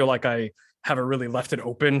 and I feel like I haven't really left it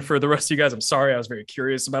open for the rest of you guys. I'm sorry, I was very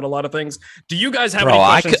curious about a lot of things. Do you guys have Bro, any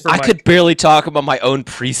I questions could for Mike? could barely talk about my own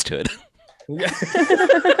priesthood.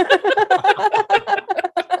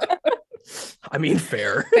 I mean,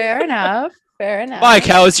 fair. Fair enough. Fair enough. Mike,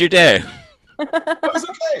 how was your day? It was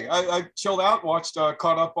okay. I chilled out, watched,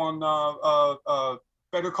 caught up on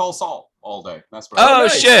Better Call Saul all day. That's what. Oh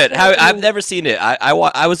nice. shit! That's I've cool. never seen it. I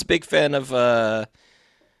was a big fan of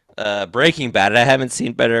Breaking Bad. And I haven't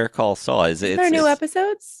seen Better Call Saul. Is it? Are there new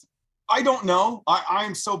episodes? I don't know. I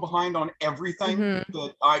am so behind on everything Mhm.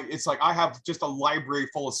 that it's like I have just a library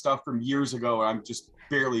full of stuff from years ago, and I'm just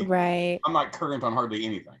barely. Right. I'm not current on hardly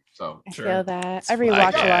anything. So I Sure. feel that. I It's fine.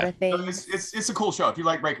 rewatch a lot Yeah. of things. it's a cool show. If you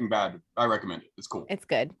like Breaking Bad, I recommend it. It's cool. It's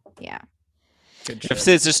good. Yeah. Good It's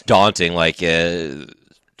shit. just daunting. Like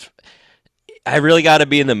I really got to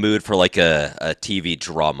be in the mood for like a TV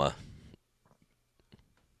drama.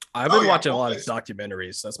 I've been watching a lot of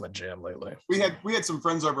documentaries. That's my jam lately. We had some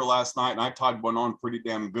friends over last night, and I tied one on pretty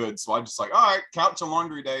damn good. So I just like, all right, couch and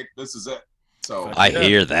laundry day. This is it. So I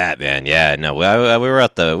hear that, man. Yeah, no, we were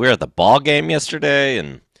at the ball game yesterday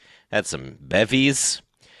and had some bevies.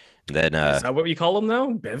 And then is that what we call them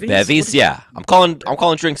now? Bevies? Bevies, yeah. I'm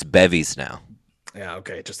calling drinks bevies now. Yeah,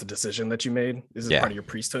 okay. Just a decision that you made. Is it part of your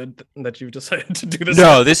priesthood that you decided to do this?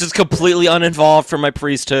 No, this is completely uninvolved from my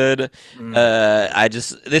priesthood.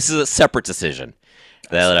 This is a separate decision.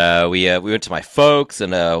 That we went to my folks,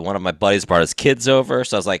 and one of my buddies brought his kids over.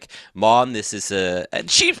 So I was like, "Mom, this is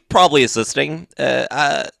and she probably is listening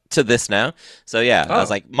to this now." So yeah, I was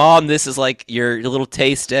like, "Mom, this is like your little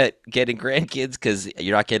taste at getting grandkids because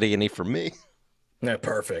you're not getting any from me." Yeah,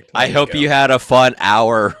 perfect. I hope you had a fun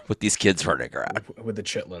hour with these kids running around with the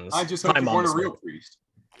chitlins. I just hope you weren't a real priest.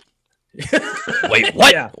 Wait,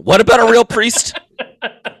 what? Yeah. What about a real priest?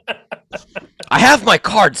 I have my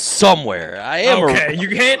card somewhere. I am okay. You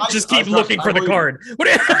can't just keep looking for the card.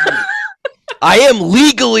 I am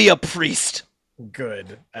legally a priest.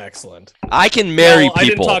 Good, excellent. I can marry people. I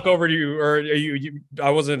didn't talk over you, or you. I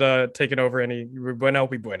wasn't taking over any. Bueno.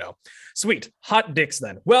 Sweet, hot dicks.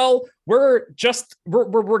 Then, well, we're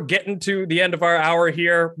getting to the end of our hour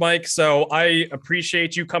here, Mike. So I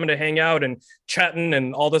appreciate you coming to hang out and chatting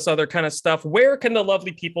and all this other kind of stuff. Where can the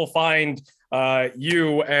lovely people find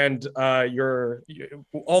you and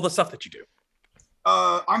all the stuff that you do?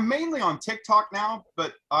 I'm mainly on TikTok now,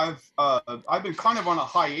 but I've been kind of on a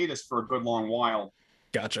hiatus for a good long while.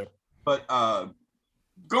 Gotcha. But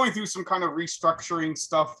going through some kind of restructuring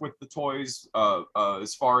stuff with the toys,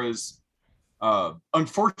 as far as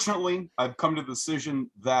unfortunately, I've come to the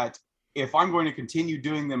decision that if I'm going to continue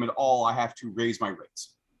doing them at all, I have to raise my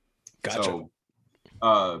rates. Gotcha.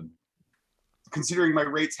 So, considering my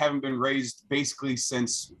rates haven't been raised basically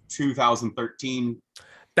since 2013.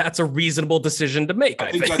 That's a reasonable decision to make.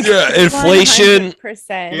 I think. Yeah, inflation.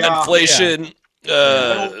 100%. Yeah. Inflation.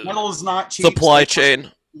 Metal is not cheap. Supply chain.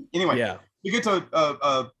 Anyway, yeah. You get to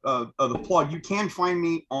the plug. You can find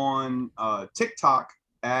me on TikTok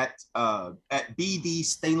at BD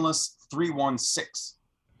Stainless 316.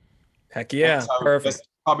 Heck yeah, perfect. That's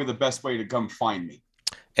probably the best way to come find me.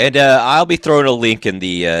 And I'll be throwing a link in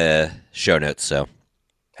the show notes. So.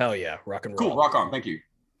 Hell yeah, rock and roll. Cool, rock on. Thank you.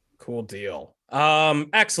 Cool deal.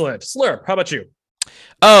 Excellent. Slurp, how about you?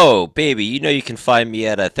 Oh, baby, you know you can find me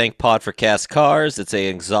at Thank Pod for Cast Cars. It's an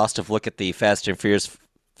exhaustive look at the Fast and Furious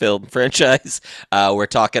film franchise. We're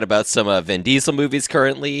talking about some Vin Diesel movies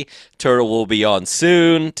currently. Turtle will be on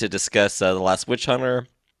soon to discuss The Last Witch Hunter.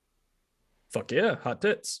 Fuck yeah, hot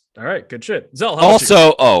tits. All right, good shit. Zell, how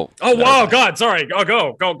also, about you? Oh, wow, God, sorry. Oh,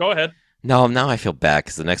 go ahead. No, now I feel bad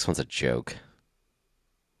because the next one's a joke.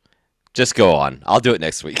 Just go on. I'll do it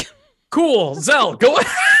next week. Cool. Zell, go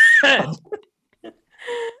ahead.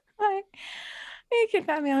 Hi. You can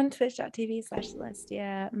find me on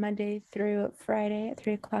twitch.tv/Celestia Monday through Friday at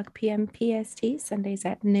 3:00 p.m. PST, Sundays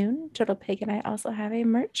at noon. Turtle Pig and I also have a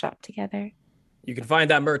merch shop together. You can find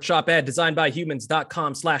that merch shop at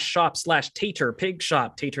designedbyhumans.com/shop/tater pig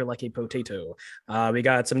shop, tater like a potato. We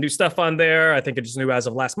got some new stuff on there. I think it's new as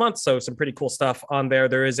of last month. So some pretty cool stuff on there.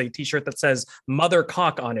 There is a t-shirt that says mother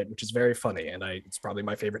cock on it, which is very funny. And it's probably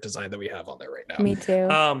my favorite design that we have on there right now. Me too.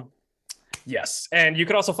 Yes. And you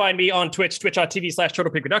can also find me on Twitch,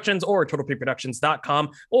 twitch.tv/TurtlePigProductions or TurtlePigProductions.com.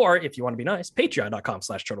 Or if you want to be nice,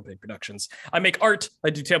 patreon.com/TurtlePigProductions. I make art. I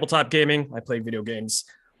do tabletop gaming. I play video games.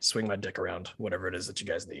 Swing my dick around, whatever it is that you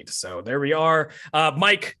guys need. So there we are.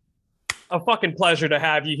 Mike, a fucking pleasure to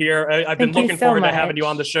have you here. I've been looking forward to having you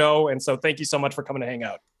on the show. And so thank you so much for coming to hang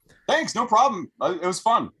out. Thanks. No problem. It was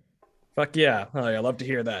fun. Fuck yeah. I love to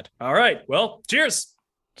hear that. All right. Well, cheers.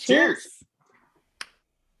 Cheers.